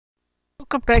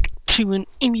Welcome back to an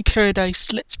Amy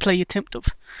Paradise Let's Play attempt of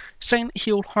Silent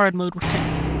Hill Hard Mode with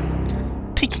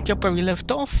Taunt. Picking up where we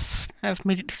left off, I've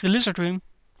made it to the lizard room,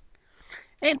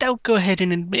 and I'll go ahead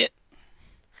and admit,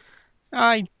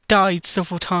 I died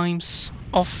several times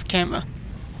off camera.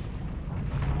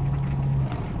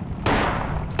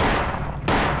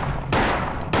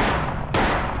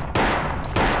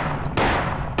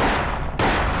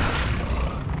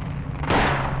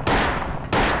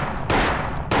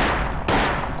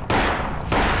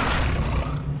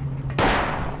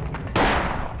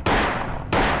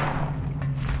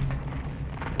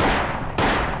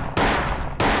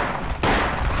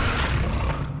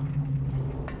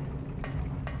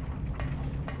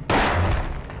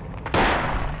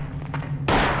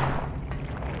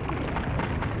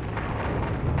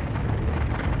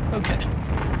 Okay.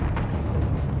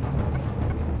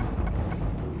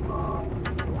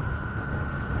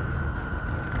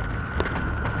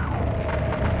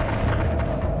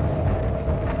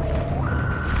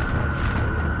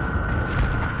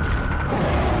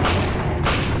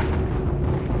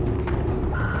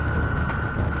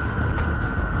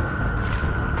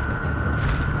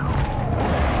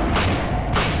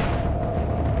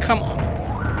 Come on.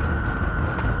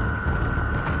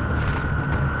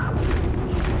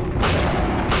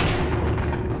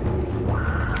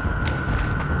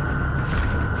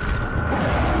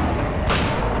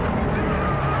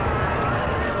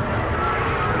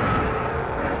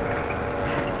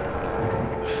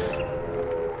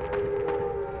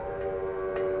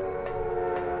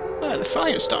 The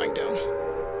fire's dying down.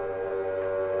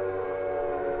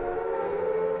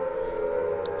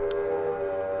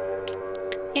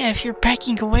 Yeah, if you're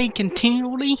backing away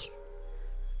continually.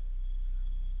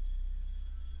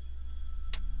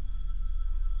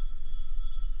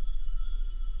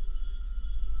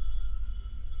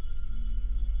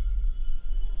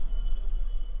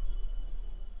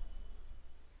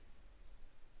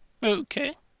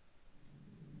 Okay.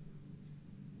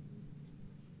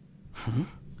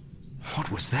 What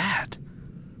was that?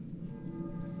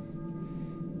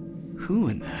 Who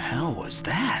in the hell was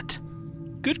that?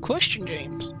 Good question,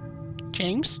 James.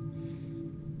 James?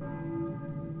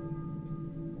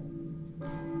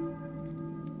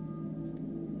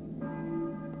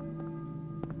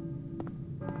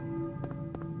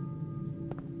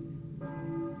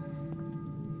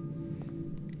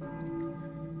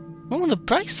 Well, on the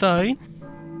bright side,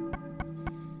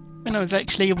 when I was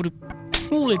actually able to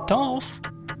pull it off,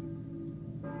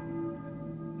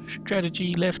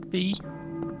 strategy left B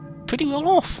pretty well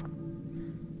off.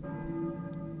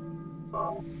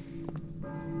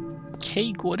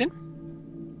 Okay, Gordon.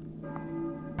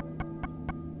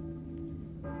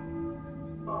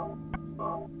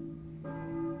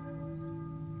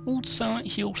 Old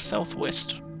Silent Hill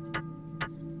Southwest.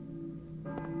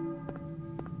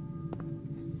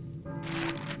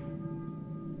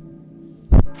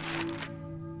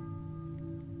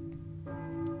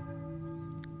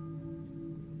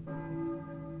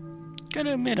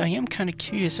 Gotta admit, I am kinda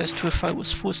curious as to if I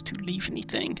was forced to leave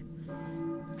anything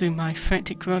through my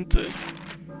frantic run through.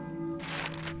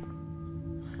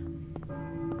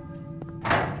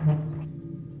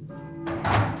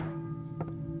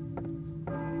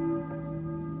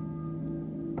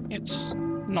 It's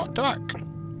not dark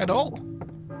at all.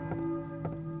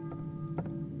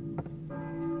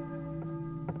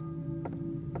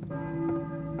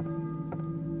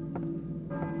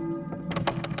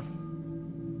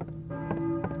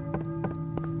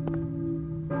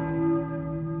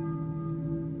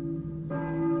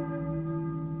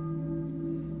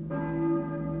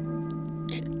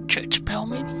 Church bell,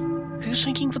 maybe? Who's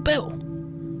ringing the bell?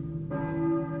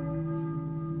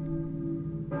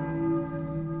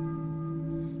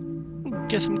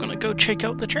 Guess I'm gonna go check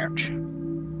out the church.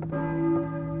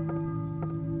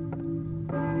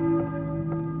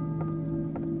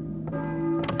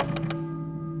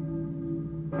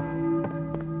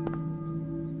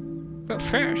 But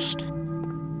first,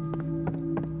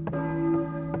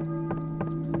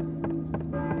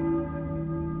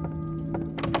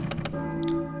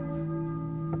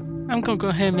 I'm gonna go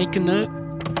ahead and make a note,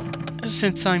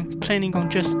 since I'm planning on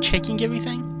just checking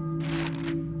everything.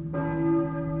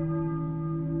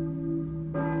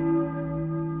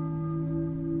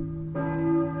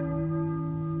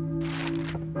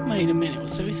 Wait a minute,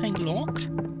 was everything locked?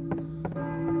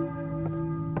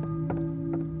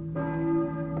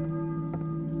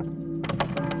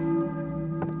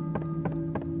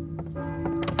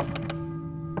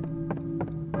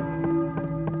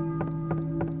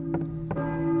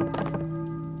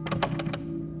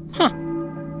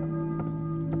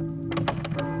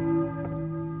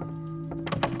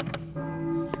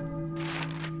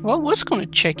 Well, I was going to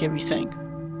check everything.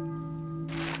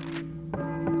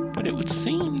 But it would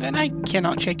seem that I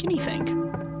cannot check anything.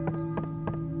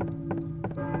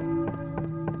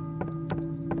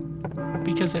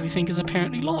 Because everything is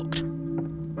apparently locked.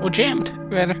 Or jammed,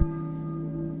 rather.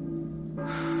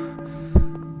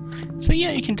 So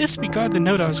yeah, you can disregard the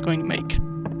note I was going to make.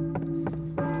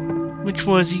 Which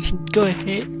was, you can go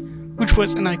ahead, which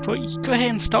was, and I quote, you can go ahead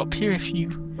and stop here if you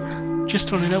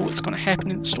just want to know what's going to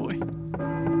happen in the story.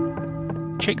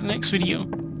 Check the next video.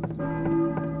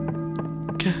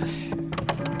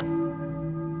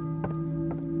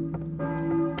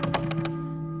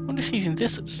 Wonder if even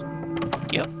this is.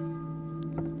 Yep.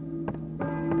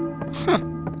 Huh.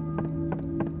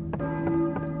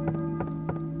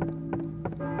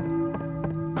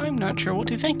 I'm not sure what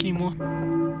to think anymore.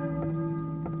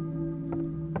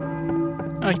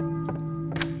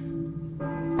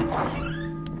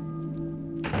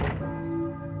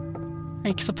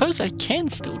 I suppose I can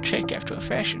still check after a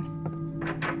fashion.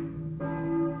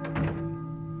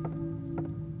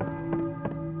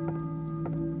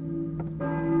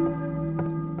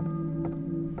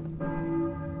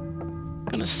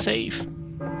 Gonna save.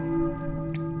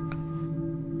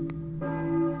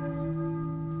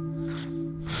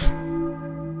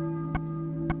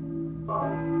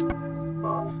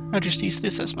 I'll just use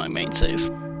this as my main save.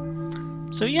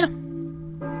 So yeah,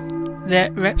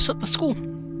 that wraps up the school.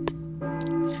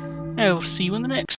 I will see you in the next.